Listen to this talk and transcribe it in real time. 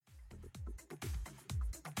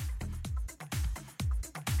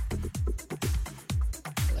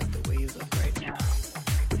look right now.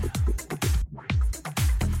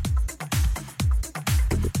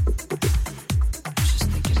 Just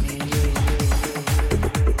thinking me and you.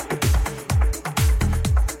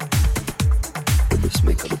 Let's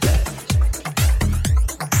make a bet.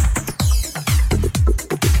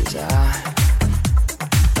 'Cause I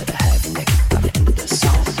better have you naked by the end of this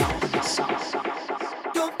song.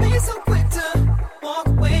 Don't be so quick to walk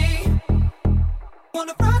away.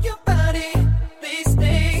 Wanna rock your body, please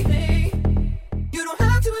stay. You don't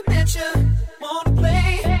have to admit you wanna play.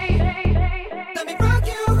 Let me rock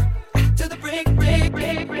you to the break.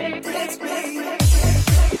 Dance me.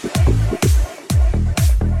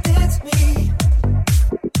 Dance me.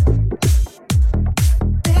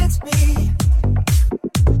 Dance me.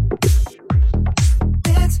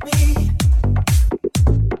 Dance me.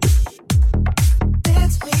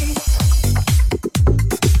 Dance me.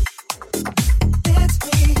 Dance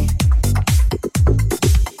me.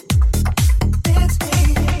 Dance me.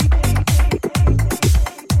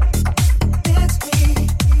 Dance me.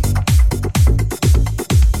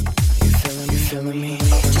 You feeling me?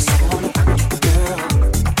 Just wanna rock you, girl.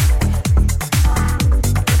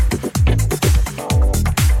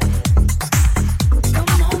 Come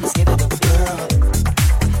on, let's give it up, girl.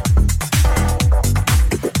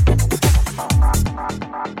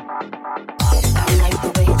 I like the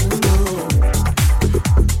way you move.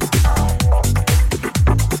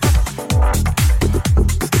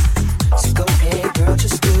 So go ahead, girl,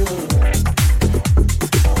 just do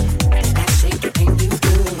that shake you can do.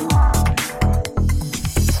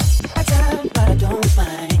 I time, but I don't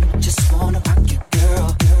mind. Just wanna rock you, girl.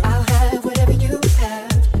 I'll have whatever you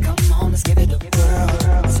have. Come on, let's give it up,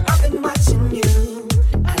 girl. So I've been watching you.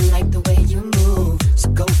 I like the way you move. So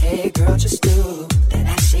go ahead, girl, just do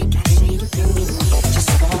that shake you can do. Just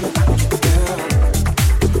wanna rock you, girl.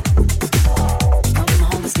 Come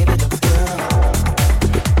on, let's give it up, girl.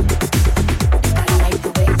 I like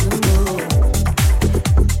the way you move.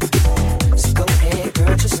 So go ahead,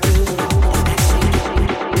 girl, just do that shake.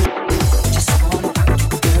 Just wanna rock you,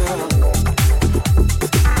 girl.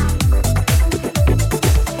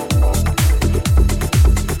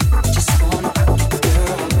 Just wanna rock you,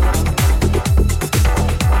 girl.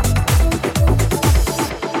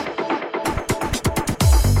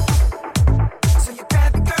 So you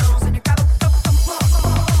grab your girls and you grab a floor,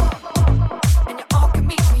 and you all can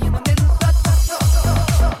meet me in the middle of the floor.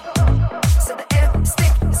 So the air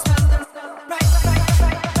stick is smelling right.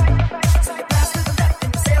 So you pass to the left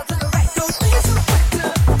and you sail to the right. Don't be so quick to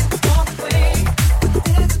walk away.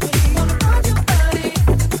 Dance with me, wanna rock your body,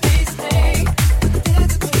 please stay.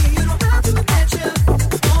 Dance with me, you don't have to admit you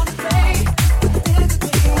wanna play. Dance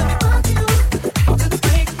with me, let me rock you to the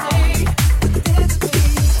break of day. Dance with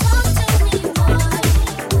me, talk to me, boy.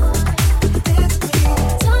 Dance with me,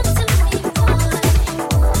 talk to me, boy.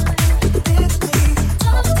 Dance with me,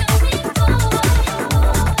 talk to me, boy.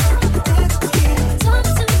 Dance with me, talk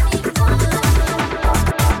to me, boy.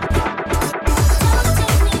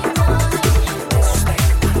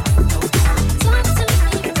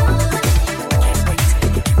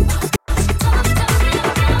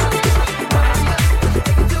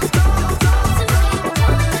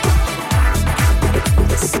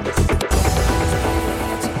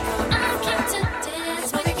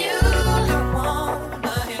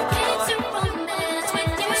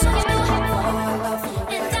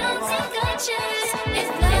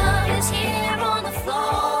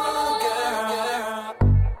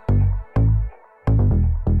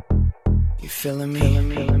 You feeling me?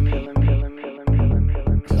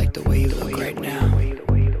 I like the way you look right now.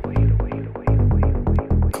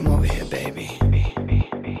 Come over here, baby.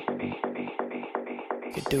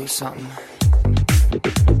 You could do something.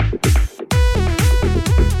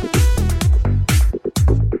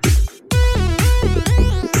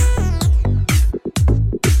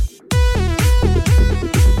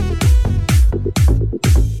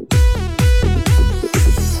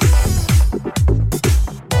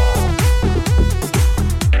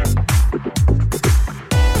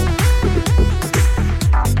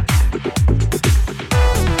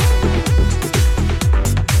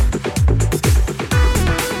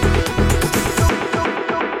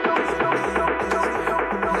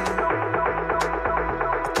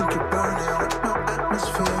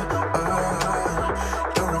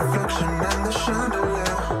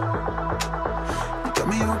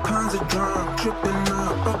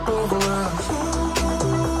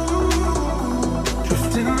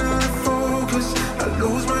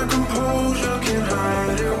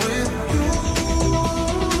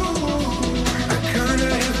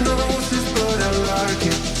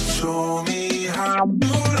 Show me how.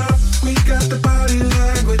 We got the body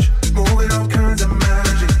language.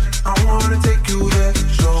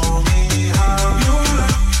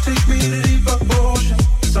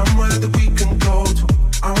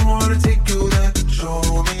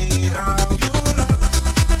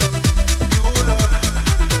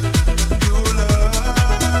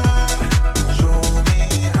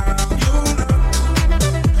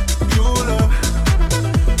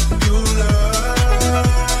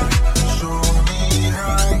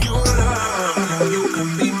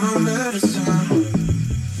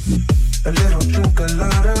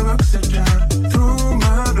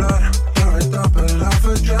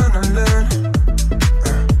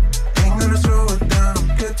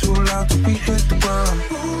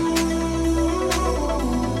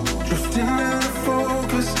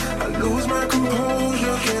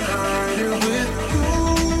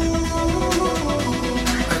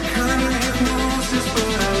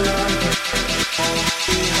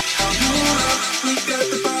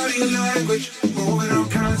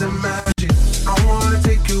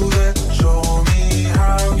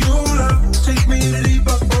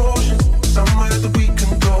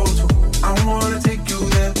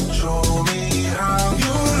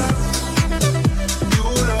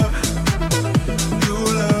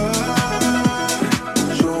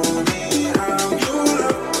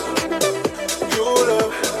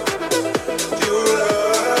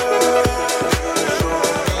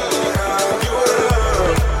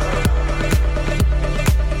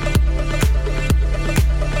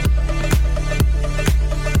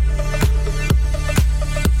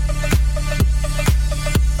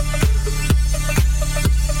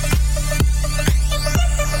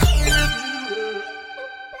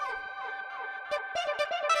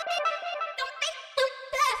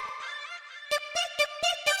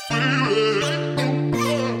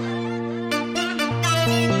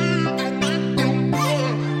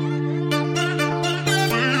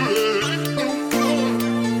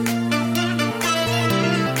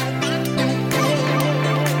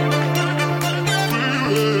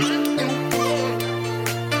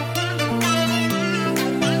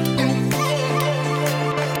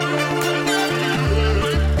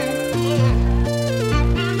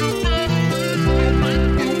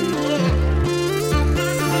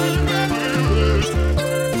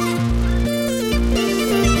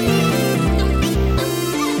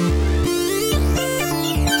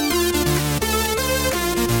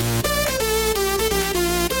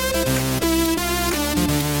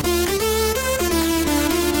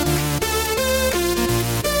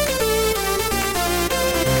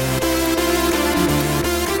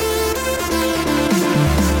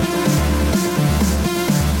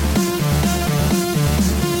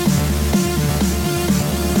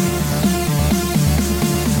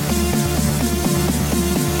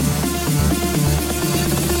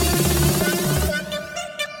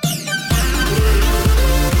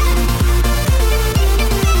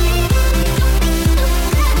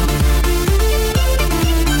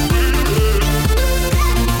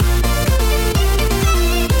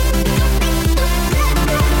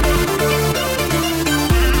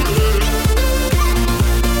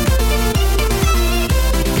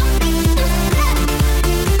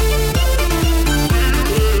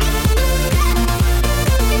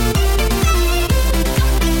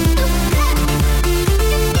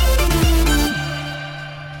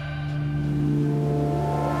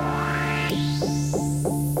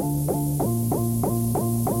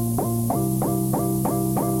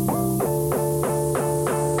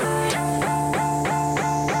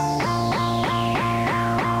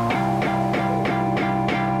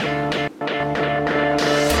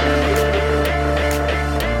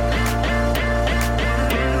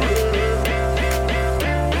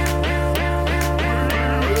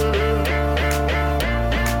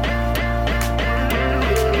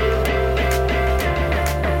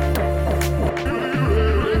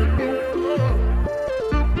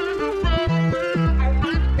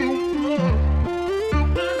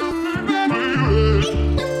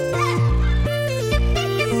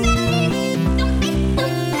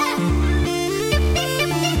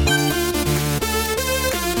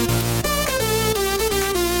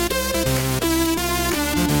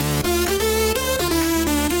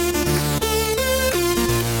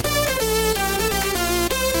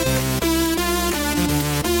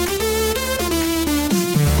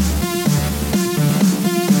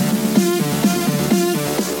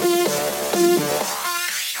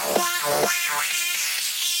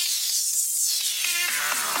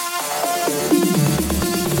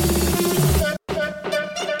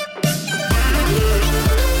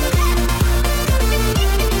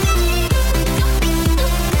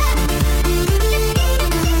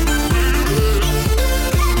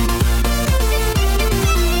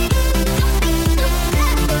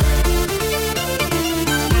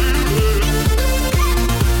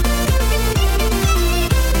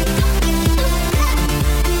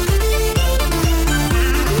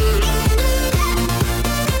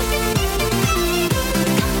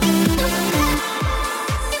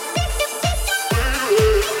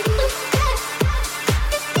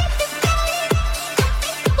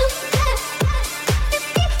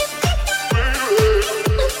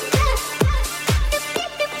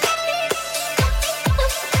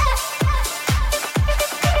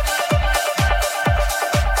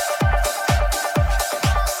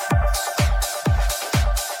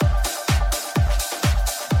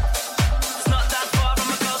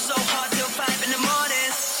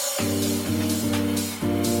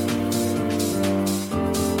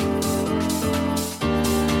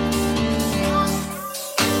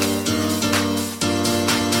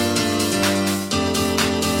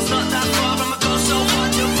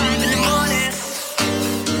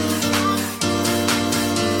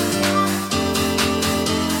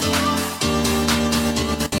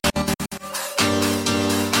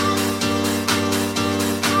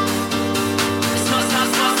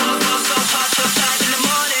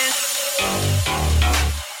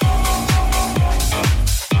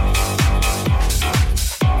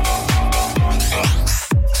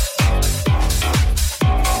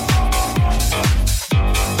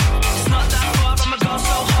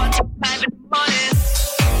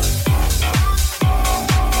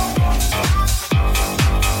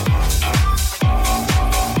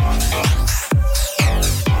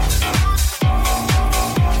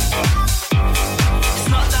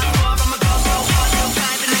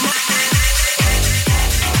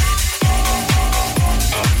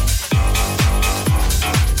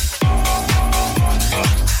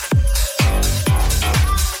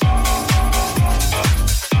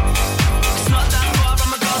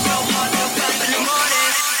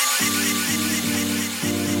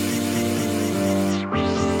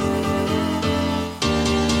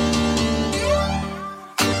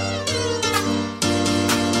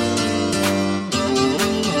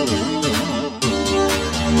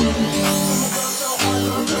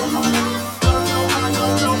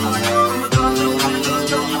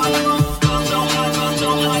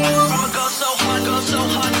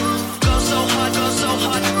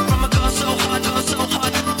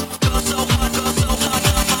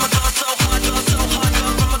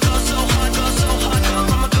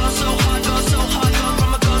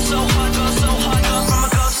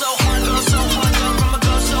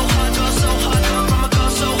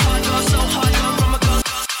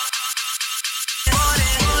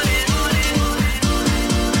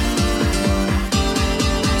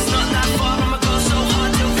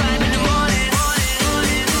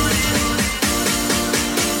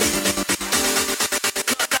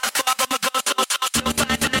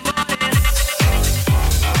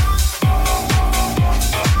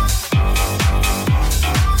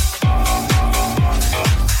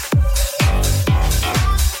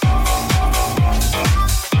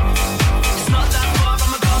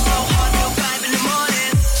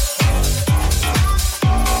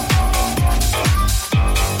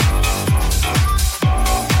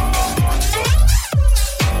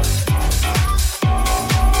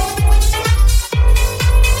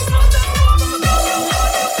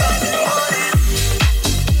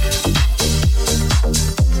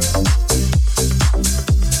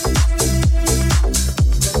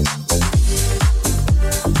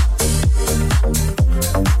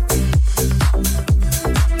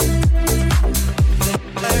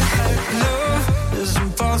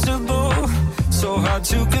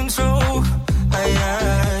 control.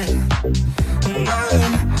 My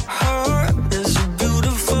heart is a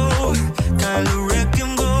beautiful kind of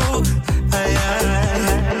wrecking ball.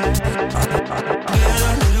 Get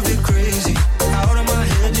a little bit crazy, out of my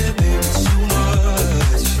head, yeah, baby, too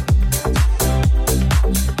much.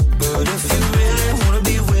 But if you really wanna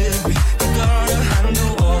be with me, you gotta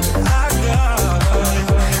handle all that I got.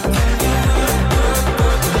 Can you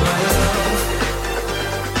work my love?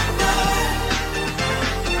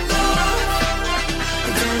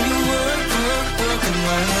 Can you work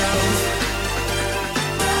my love?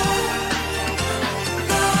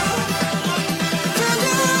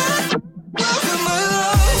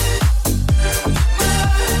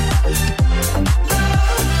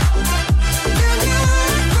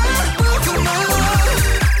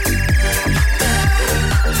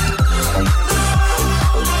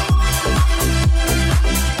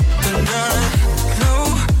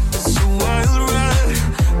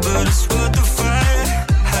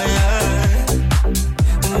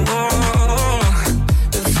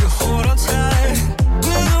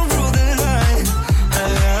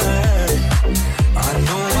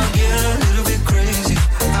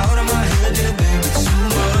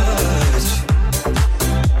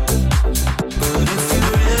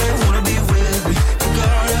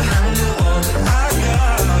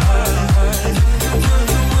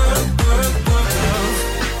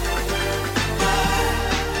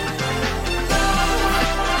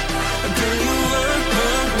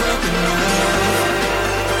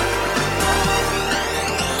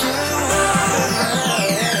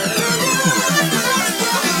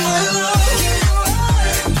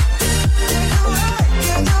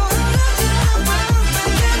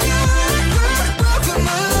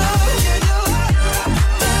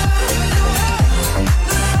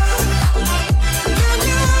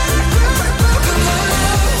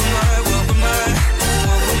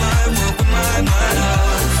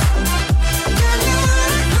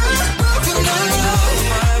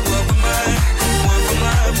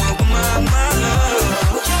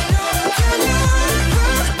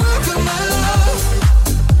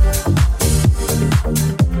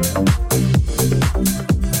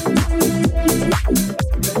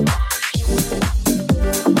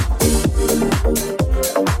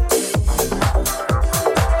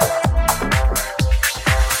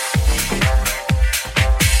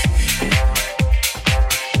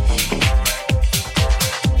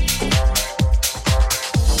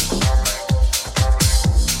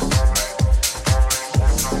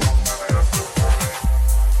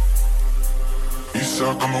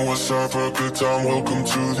 Welcome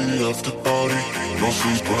to the after party. No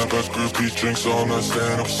sleep, when I pass groupies, drinks all night,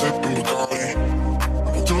 stand up, sipping Bacardi.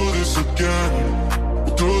 We'll do this again,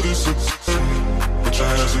 we'll do this again. Put your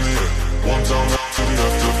hands in the air, one time up to the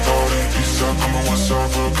after party. East side, come on, west side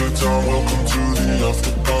for a good time. Welcome to the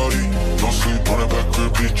after party. No sleep, when I pass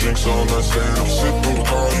groupies, drinks all night, stand up, sipping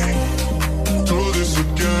Bacardi. We'll do this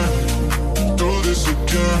again, we'll do this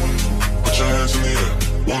again. Put your hands in the air,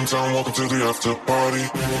 one time, welcome to the after party.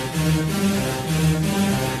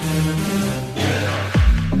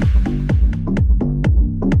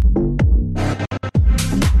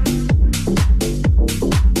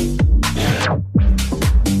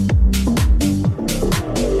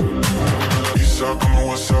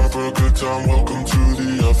 Welcome to the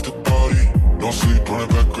after party. No sleep, running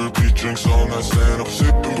back, repeat, drinks all night, stand up,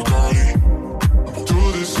 sipping Bacardi. We'll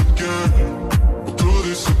do this again, we'll do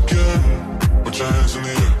this again. Put your hands in the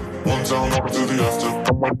air, one time, welcome to the after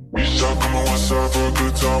party. East side, come on, west side for a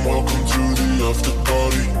good time. Welcome to the after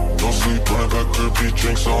party. No sleep, running back, repeat,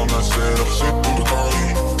 drinks all night, stand up, sipping Bacardi.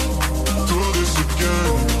 Do this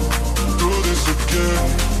again, do this again.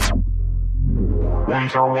 One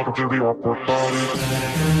time, welcome to the after party.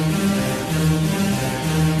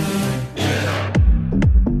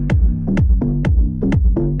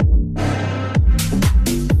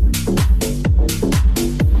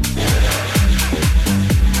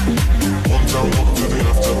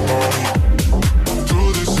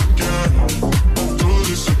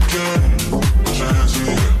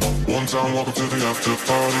 Welcome to the after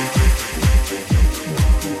party.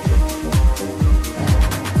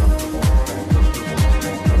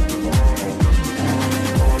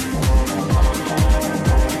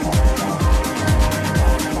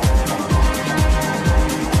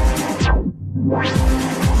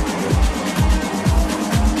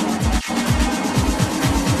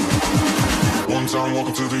 One time,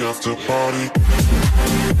 welcome to the after party.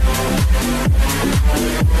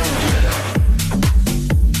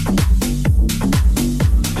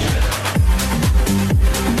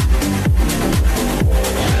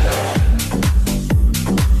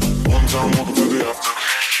 One time, welcome to the after.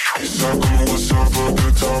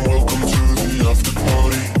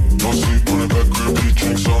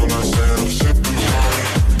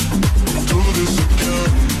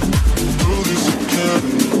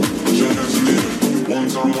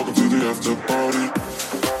 the after party.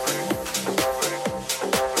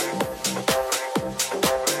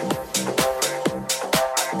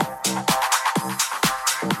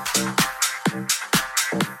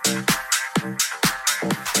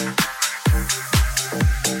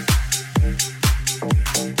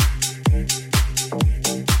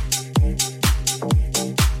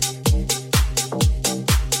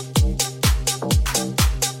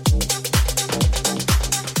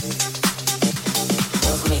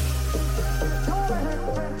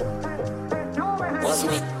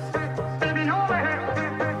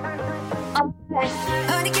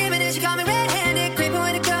 Honey came in and she got me red-handed, creeping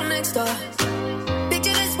with a girl next door.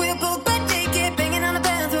 Picture this, we're both butt naked, banging on the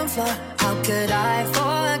bathroom floor. How could I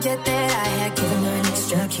forget that I had given her an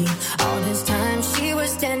extra key? All this time she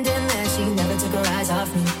was standing there, she never took her eyes off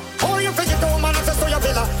me. Oh, you pretty woman, access to your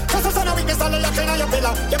villa. Cause the son of weakness, all you clean on your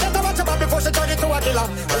pillar. You better watch your back before she turn into a killer.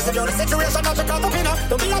 Listen, you're the situation, not your caught up in her.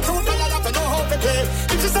 Don't be a true fella, you have to know how to play.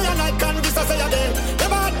 If she say a night, can this I say a day.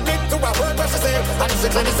 Never admit to a word what she say. And she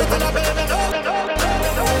clean is sitting a baby, no.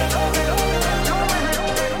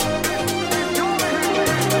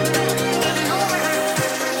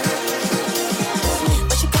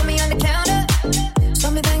 But she caught me on the counter, saw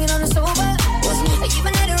me banging on the sofa. I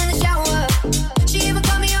even had her in the shower. She even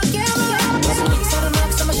caught me on camera. Saw the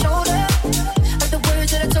marks on my shoulder, heard the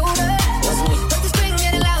words that I told her. Heard the string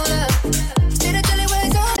getting louder, still I tell it where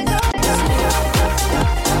it's on.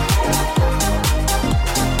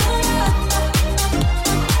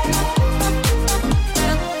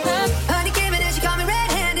 Honey came in and she got me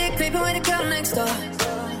red-handed, creeping with a girl next door.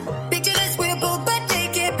 Picture this, we're both butt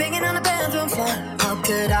naked, banging on the bathroom floor. How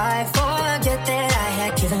could I forget that I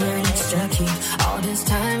had given her an extra key? All this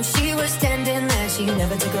time she was standing there, she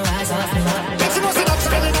never took her eyes off me. She must be not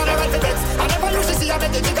spending on her right flex. I never used to see her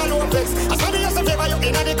make the jigger low flex. As funny as a favor, you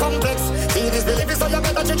in any complex. See this belief is so you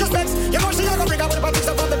better change your specs. You know she a go bring up with things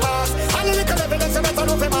from the past. And the little evidence you better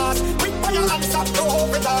know for mass. Quick on your hands up, no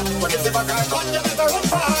hope with that. But if a girl gun, you better run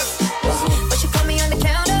fast. But she caught me on the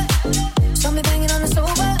counter, saw me banging on the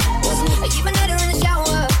sofa. I even had her in the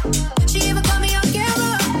shower. She even caught me on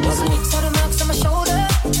camera. Saw the marks on my shoulder,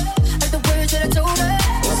 heard the words that I told her.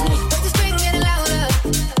 Heard the string getting louder,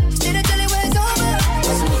 still I tell it where it's over.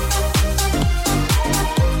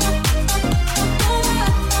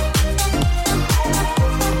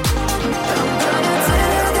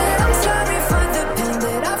 I'm sorry for the pain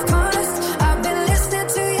that I've caused. I've been listening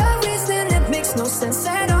to your reasoning, it makes no sense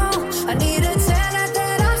at all. I need to tell her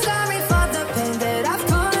that I'm sorry for the pain that I've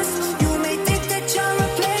caused. You may think that you're a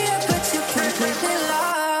player, but you completely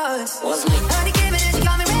lost. Honey came in and she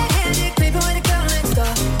got me red-handed, creeping with a girl next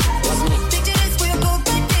door. Picture this, we're both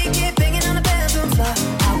butt naked, banging on the bathroom floor.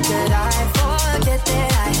 How could I forget that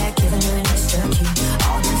I had given her an extra key?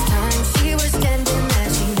 All this time she was standing there,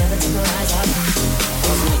 she never took her eyes off me.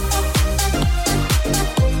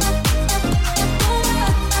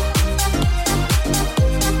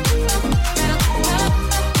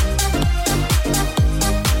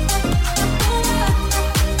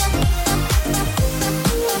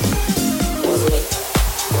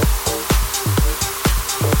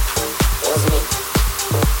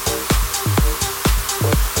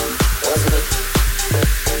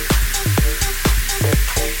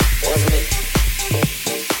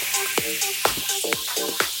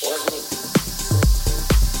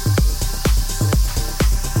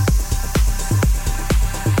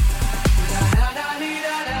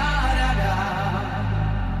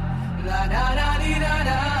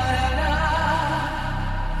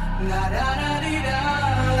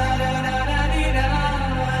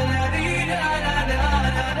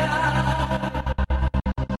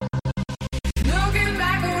 Looking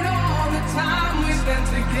back on all the time we spent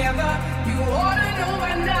together, you ought to know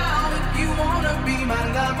by now if you wanna be my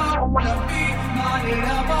lover, wanna be my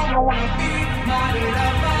lover, wanna be my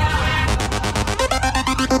lover.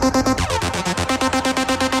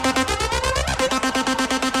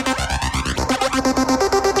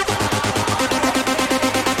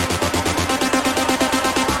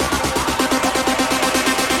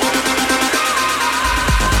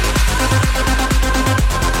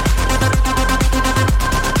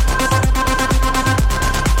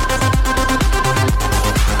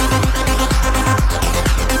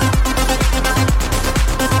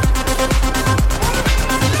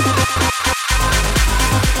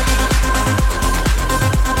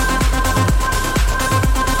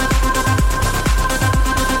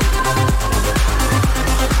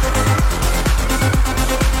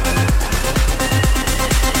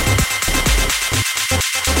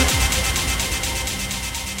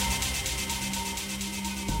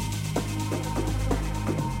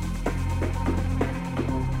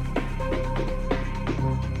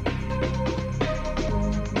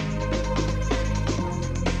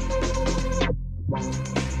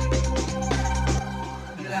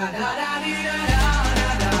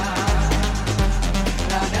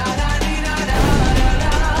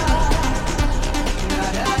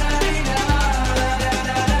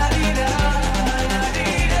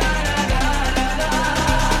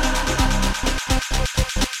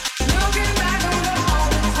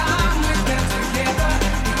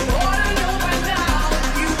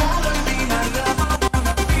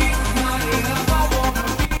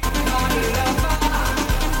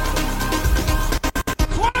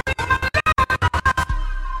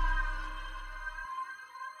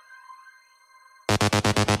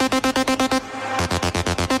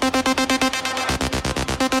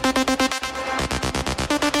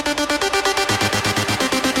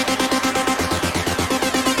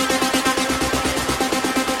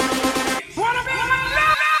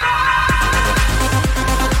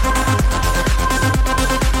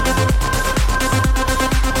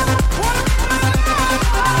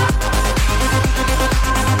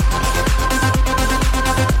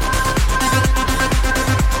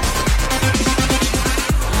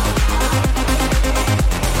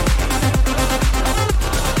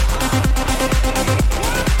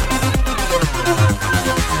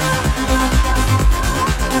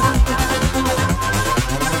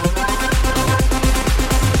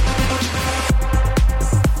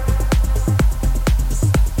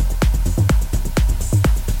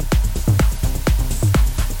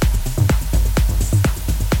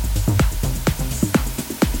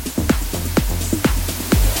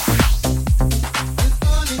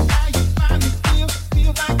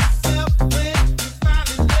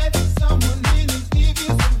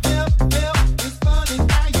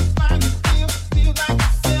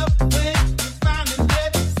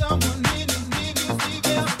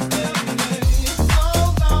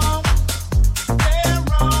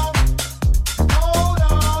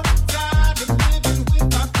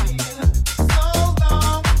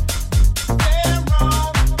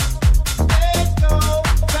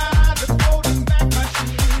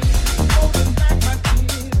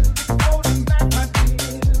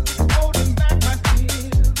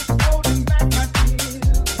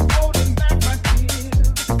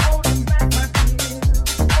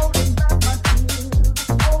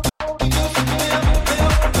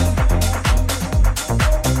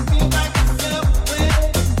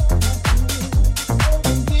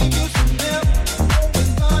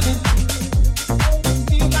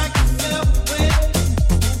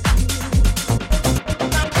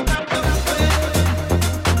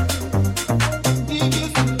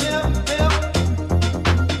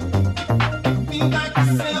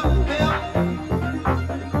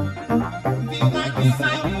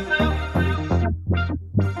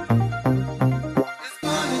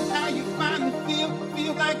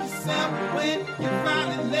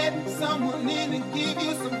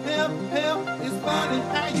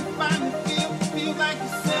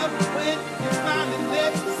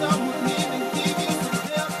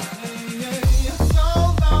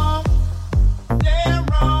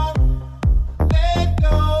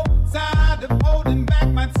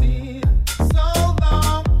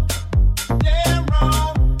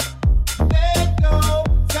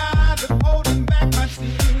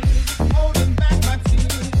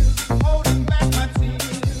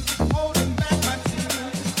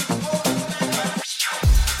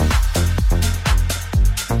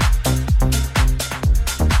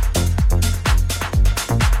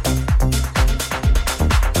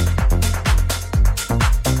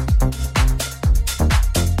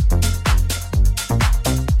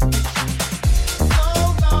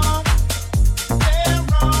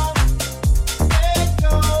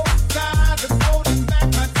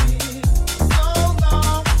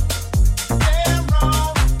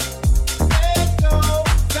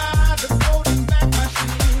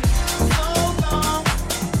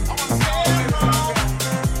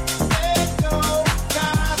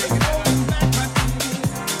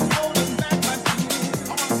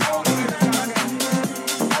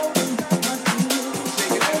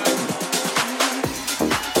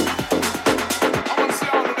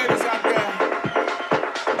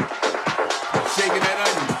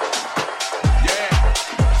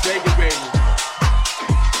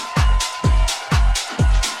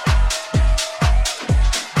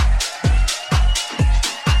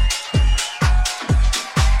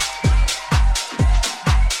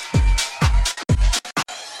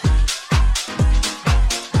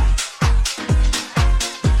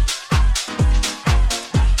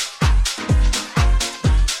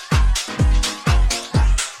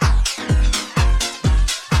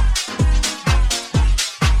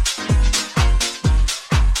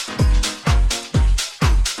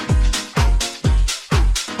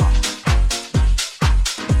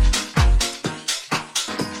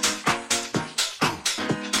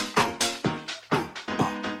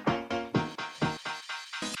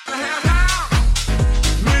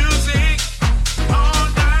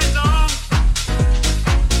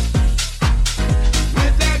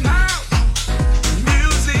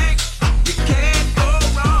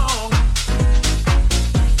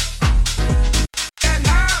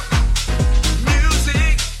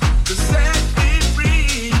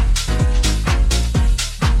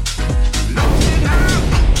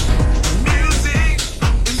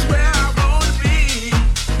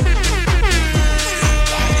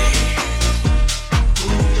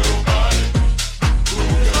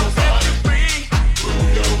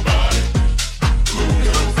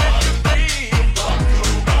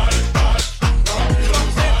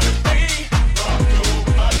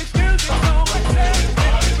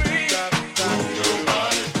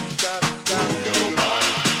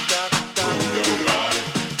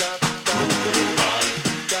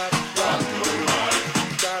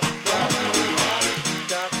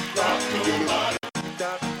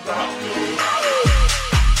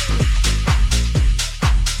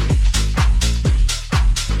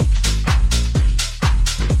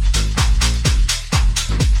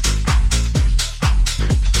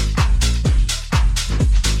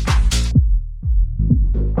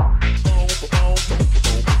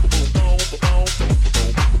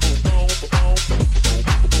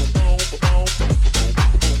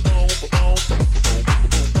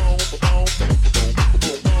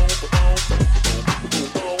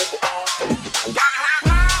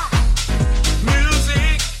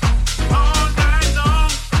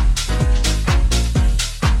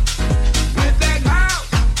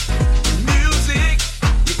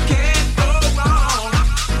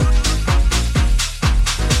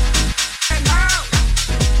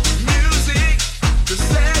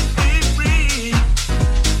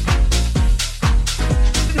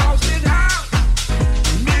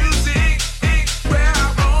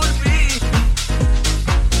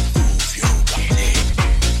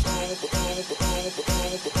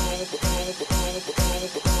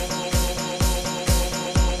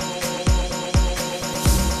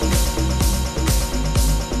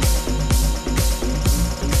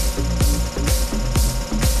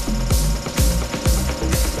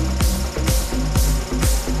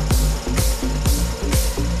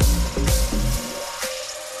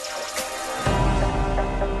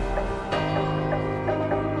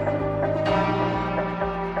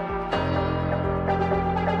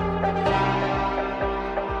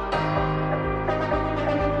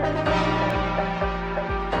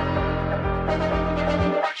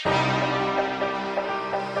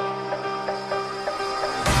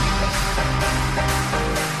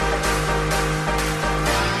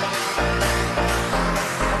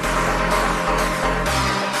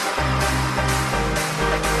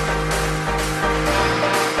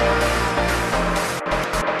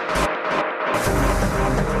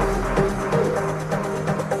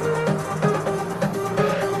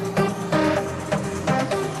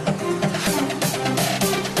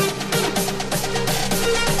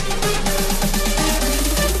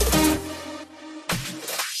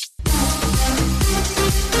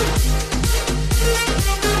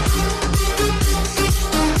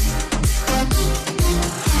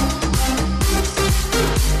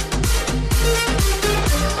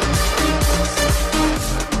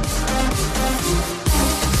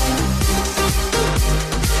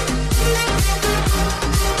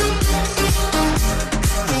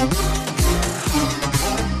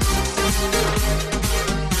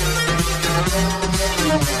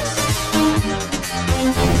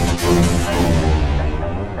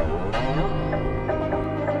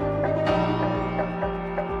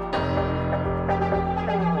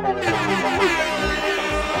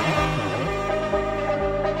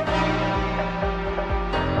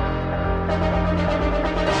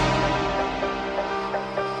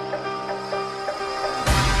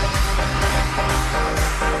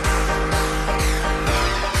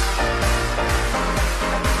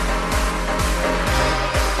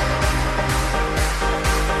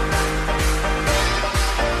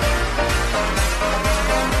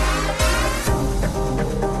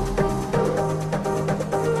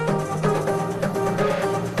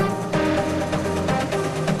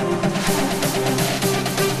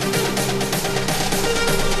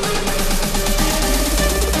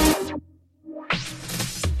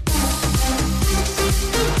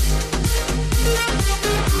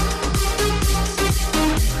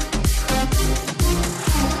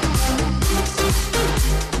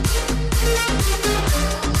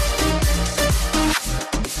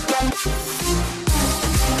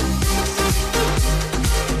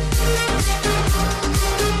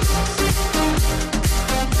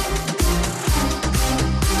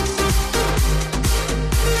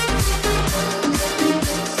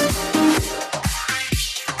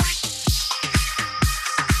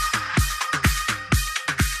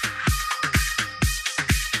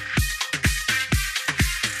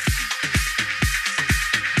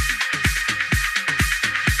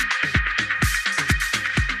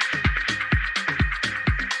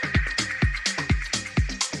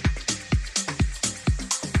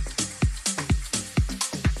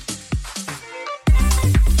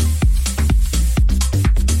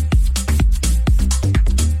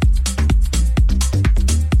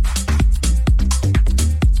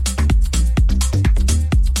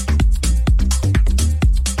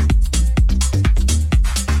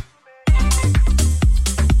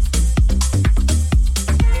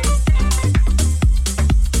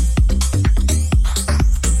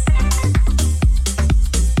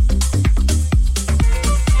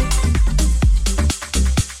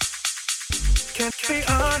 be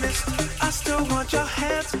honest? I still want your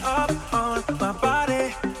hands up on my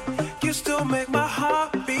body. You still make my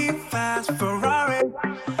heart beat fast. Ferrari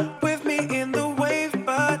with me in the wave,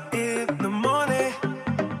 but in the morning.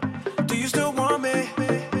 Do you still want me?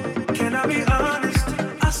 Can I be honest?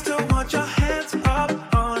 I still want your hands up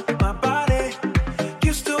on my body.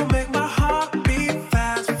 You still make my heart beat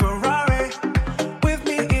fast. Ferrari with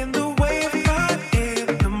me in the wave, but in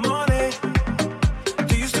the morning.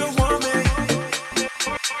 Do you still want me?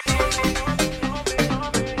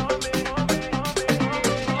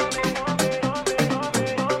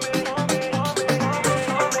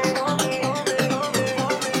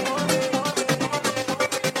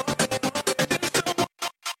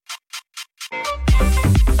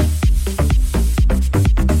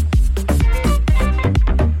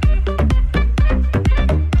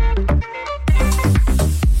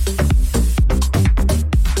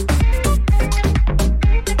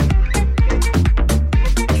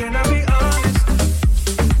 Can I be honest?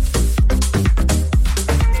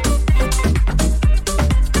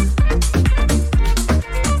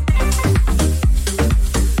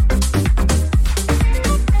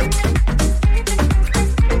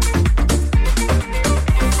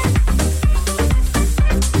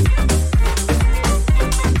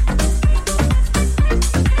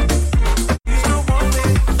 You still want me?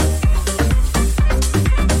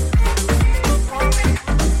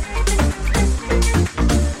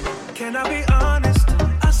 Can I be honest?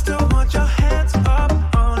 I still want your hands up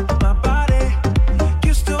on my body.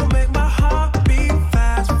 You still make my heart beat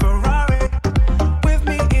fast. Ferrari with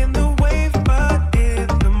me in the wave, but in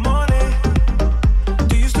the morning.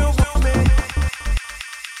 Do you still want me?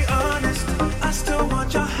 Be honest, I still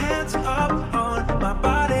want your hands up on my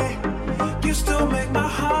body. You still make my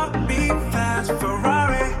heart beat fast.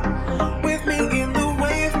 Ferrari with me in the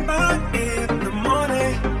wave, but in the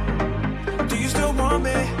morning. Do you still want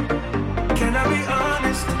me? Can I be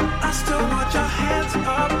honest? I still want your hands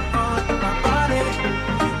up on my body.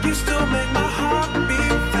 You still make my heart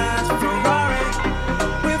beat fast. Ferrari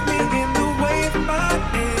with me in the wave, but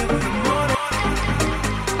in the morning.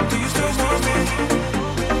 Do you still want me?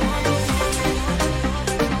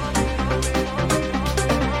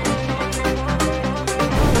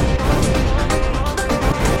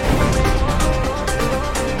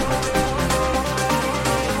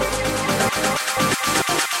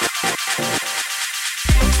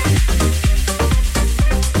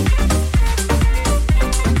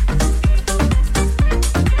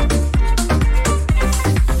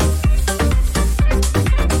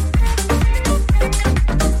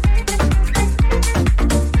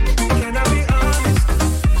 Can I be honest?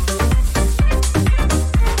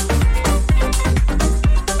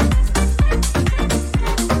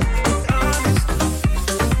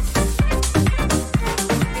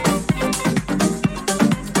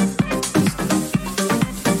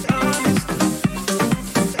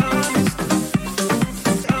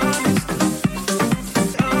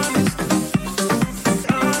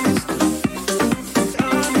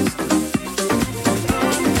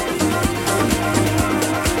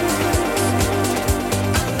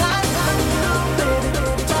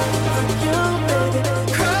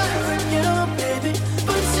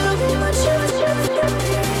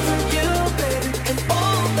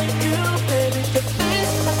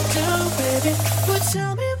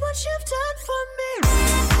 Tell me what you've done for me.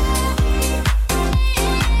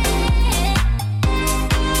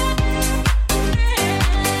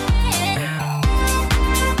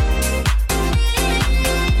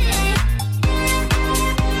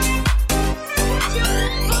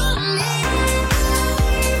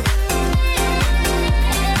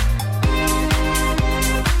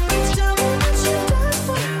 Tell me what you've done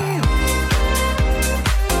for me.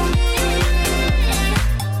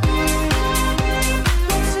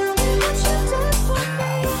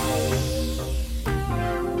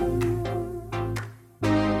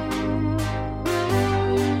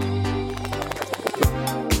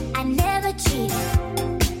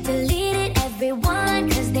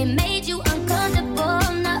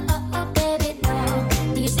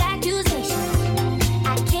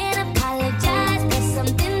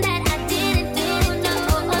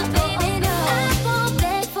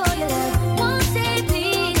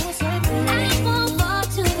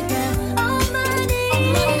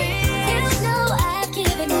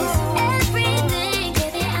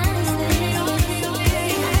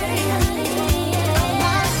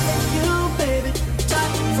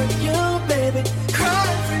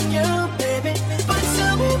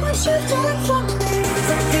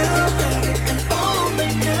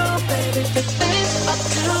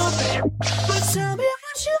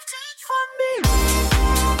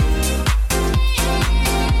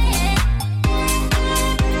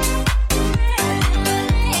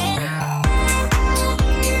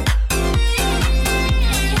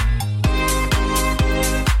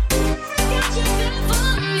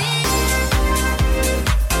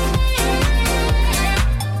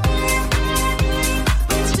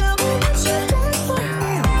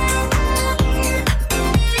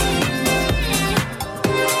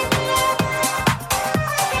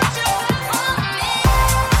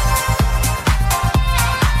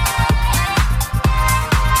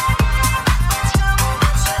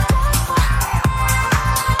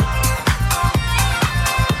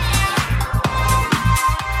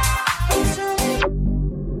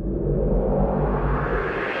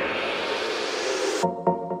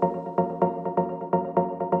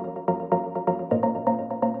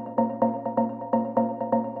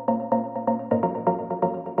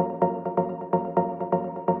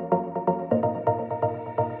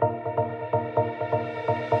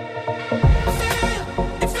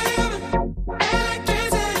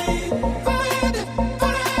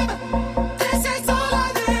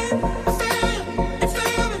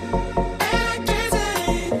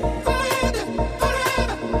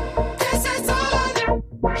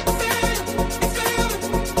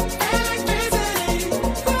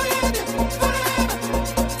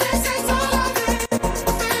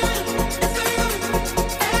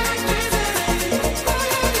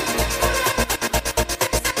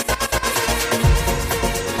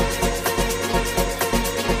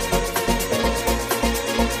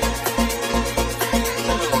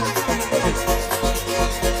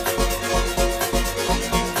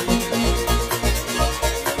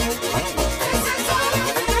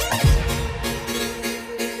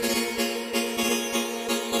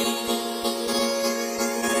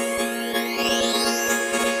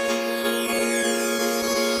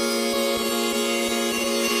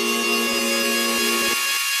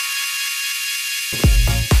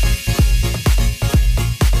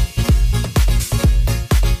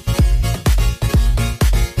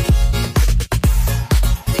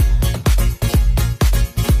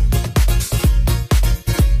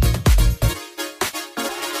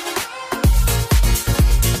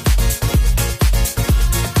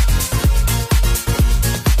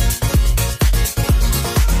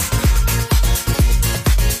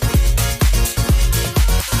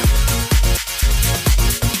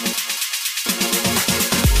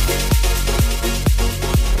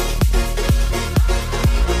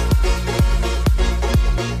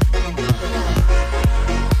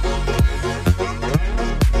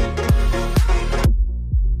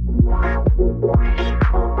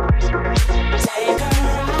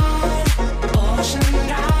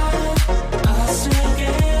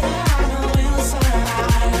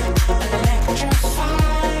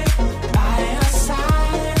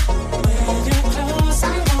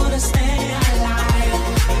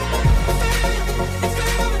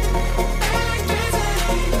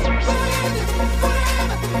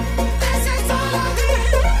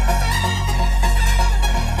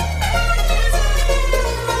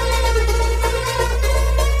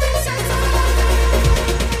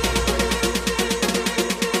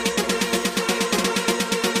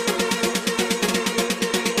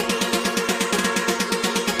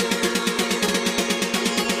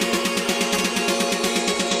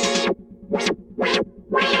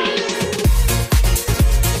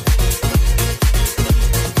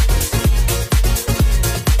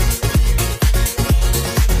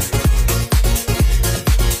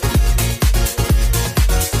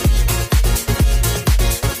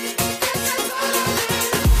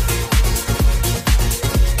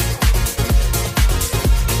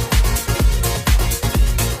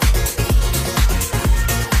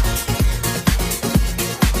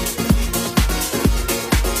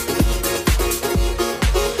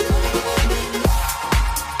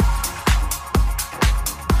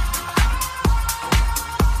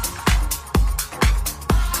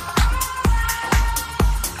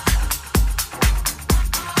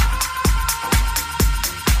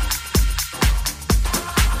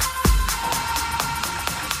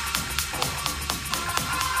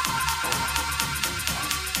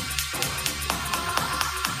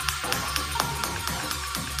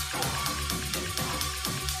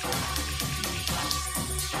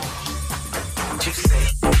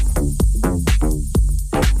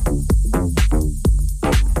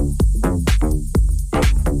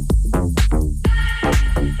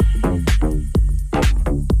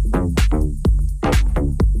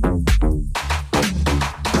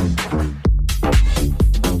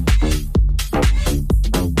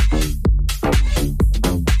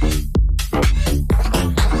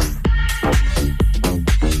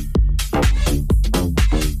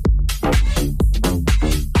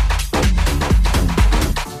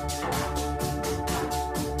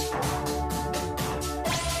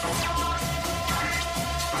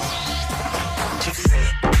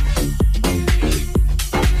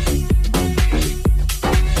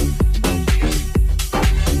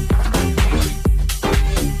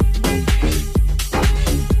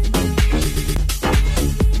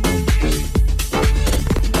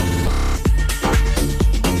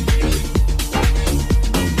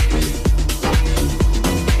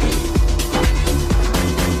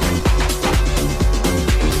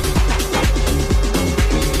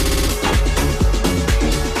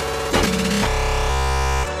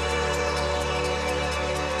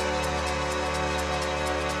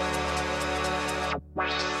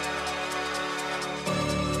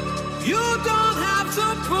 You don't have to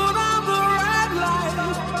put on the red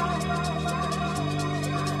light.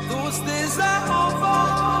 Those days are over.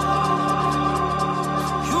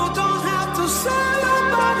 You don't have to say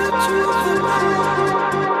about it to the night.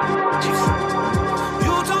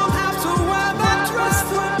 You don't have to wear that dress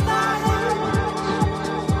tonight.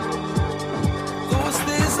 Those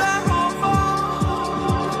days are over.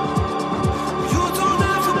 You don't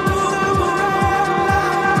have to put on the red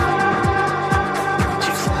light.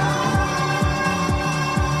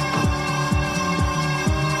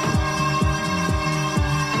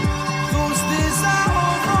 Those days are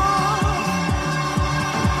over.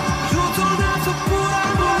 You don't have to put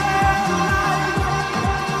on the red light.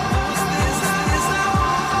 Those days are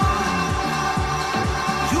over.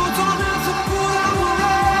 You don't have to put on the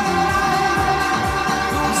red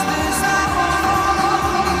light. Those days are over.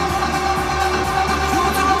 You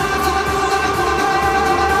don't have to put on the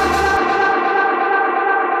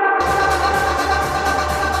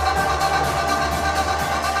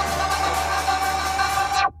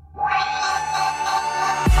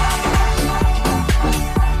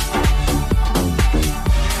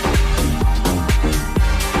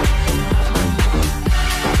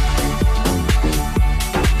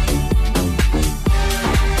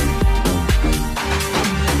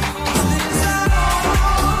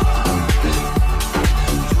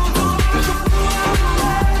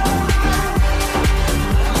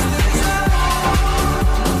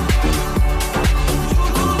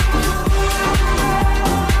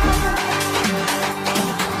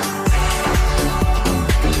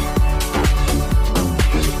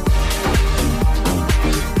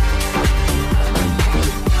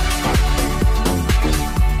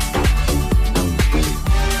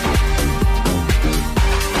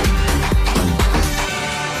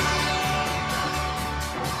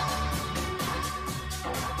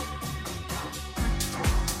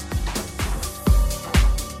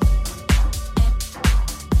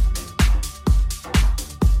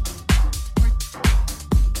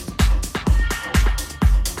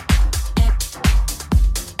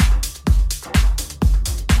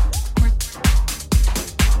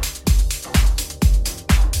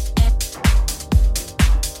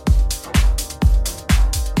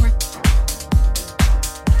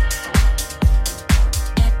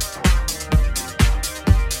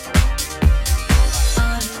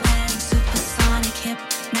Automatic, supersonic,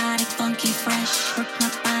 hypnotic, funky, fresh. Work my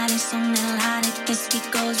body so melodic. This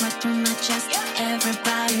beat goes right through my chest.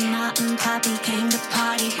 Everybody, Martin, Poppy came to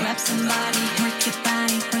party. Grab somebody, work your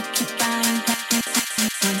body, work your body.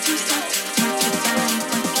 One, two, step, work your body,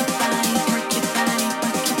 work your body, work your body,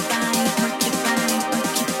 work your body, work your body,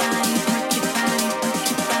 work your body, work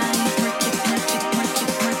your body, work your body, work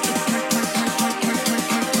your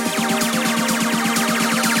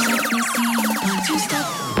Let me see you. One, two, step.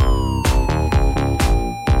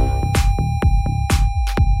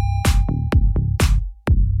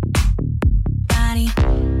 Body.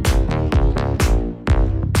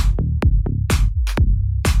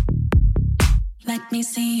 Let me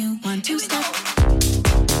see you. One, two, step.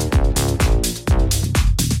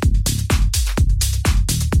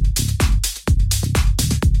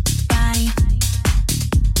 Body.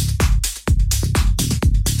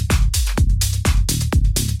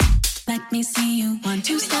 Let me see you. One,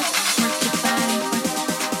 two, step. Work your body.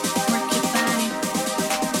 Work your body.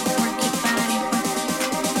 Work your body.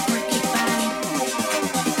 Work your body.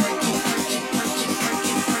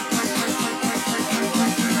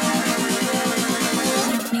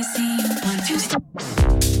 Let me see you. One, two, step.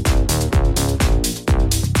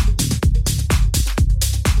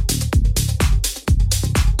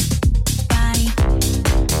 Body.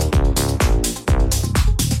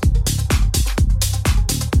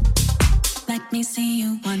 Let me see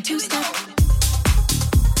you. One, two, step.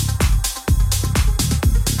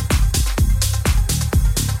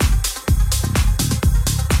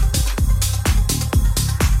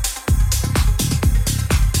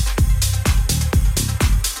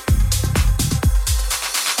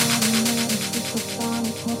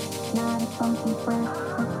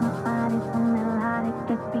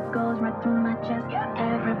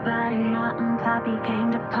 Everybody, Martin, Poppy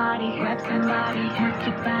came to party. Grab somebody, work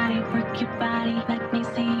your body, work your body. Let me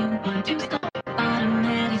see you. One, two, step.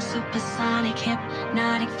 Automatic, supersonic,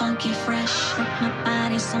 hypnotic, funky, fresh. Work my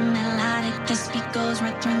body so melodic. This beat goes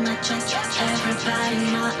right through my chest.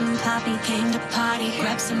 Everybody, Martin, Poppy came to party.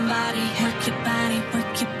 Grab somebody, work your body,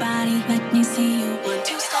 work your body. Let me see you. One,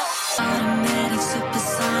 two, step. Automatic,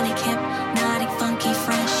 supersonic, hypnotic, funky,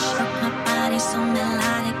 fresh. Work my body so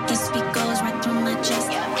melodic. This beat goes right through my chest.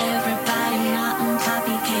 Everybody, Martin,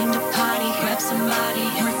 Poppy came to party. Grab somebody,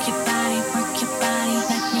 work your body, work your body.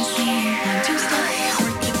 Let me see you.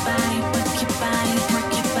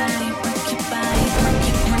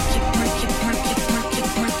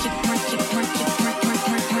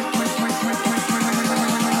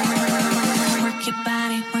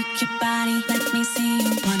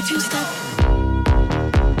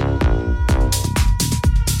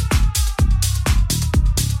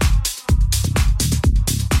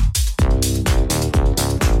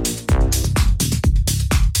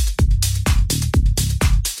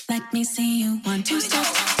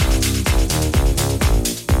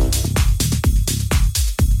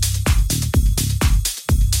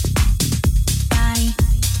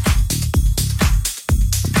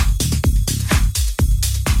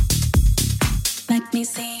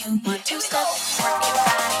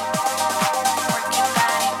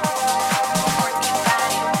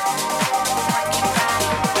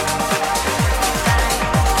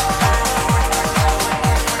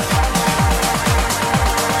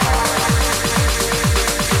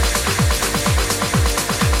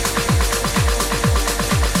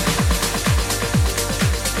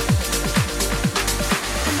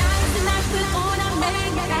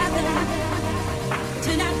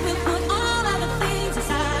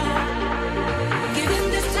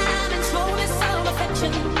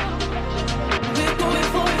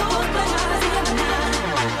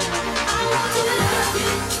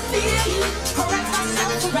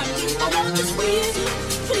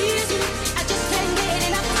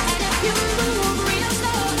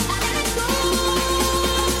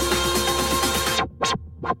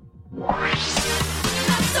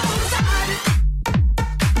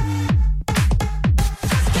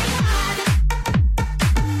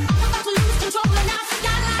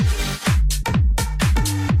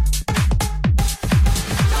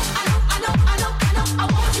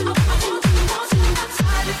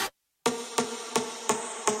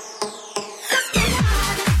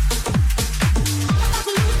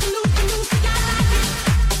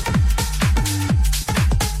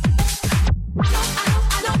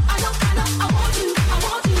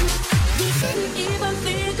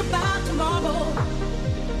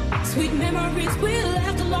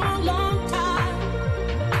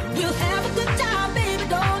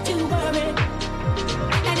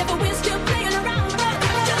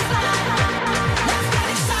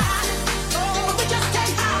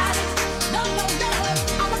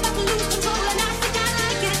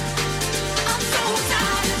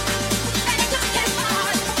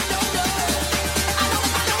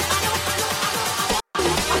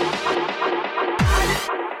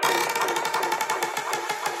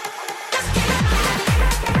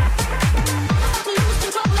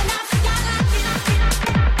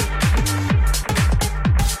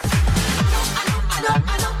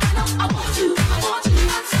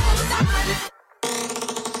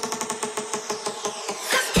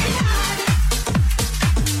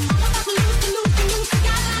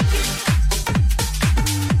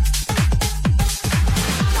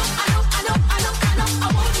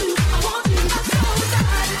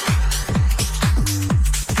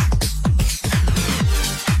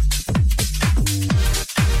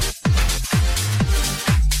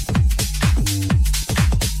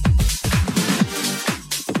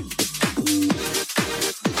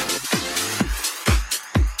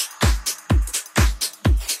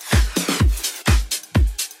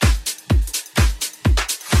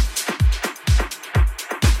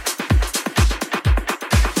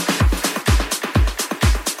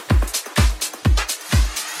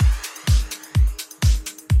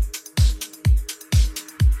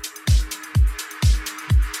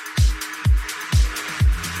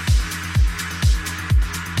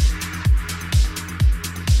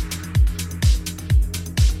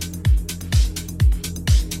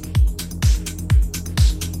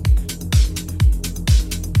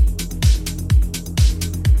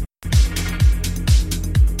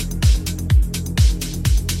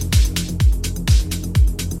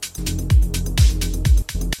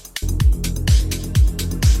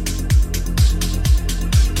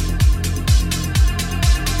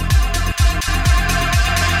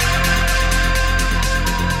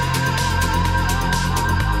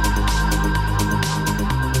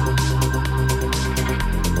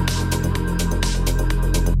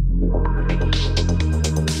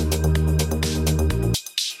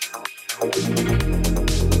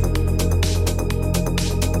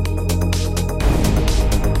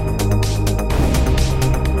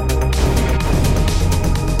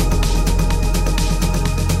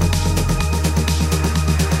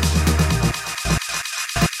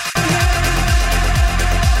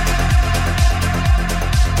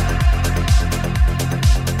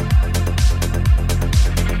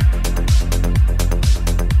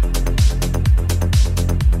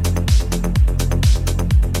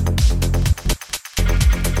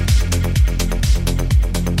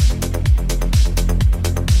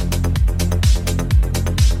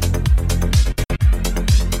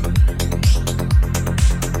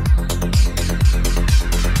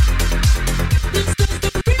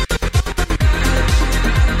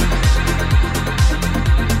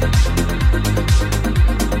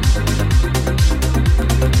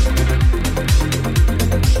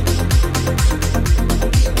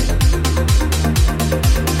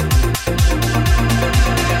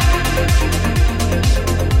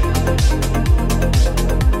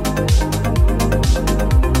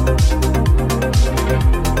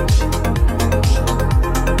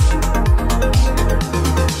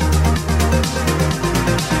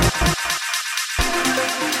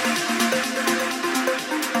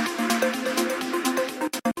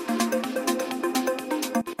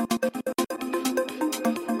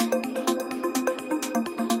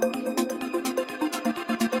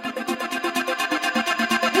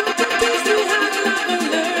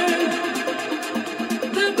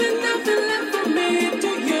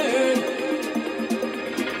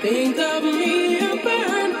 Think of me and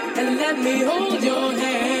burn and let me hold your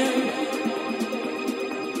hand.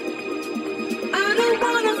 I don't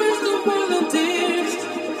wanna face the volunteers.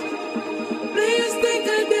 Please think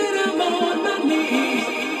I did, I'm on my knees.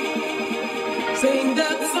 Sing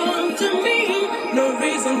that song to me, no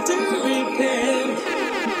reason to repent.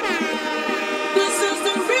 This is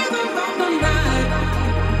the rhythm of the night,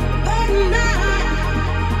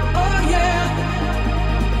 oh yeah.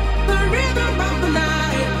 The rhythm of the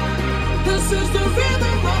night, this is the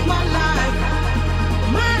rhythm of my life,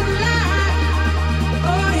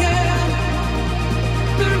 oh yeah.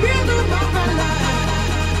 The rhythm of my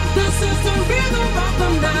life, this is the rhythm of the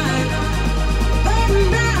night,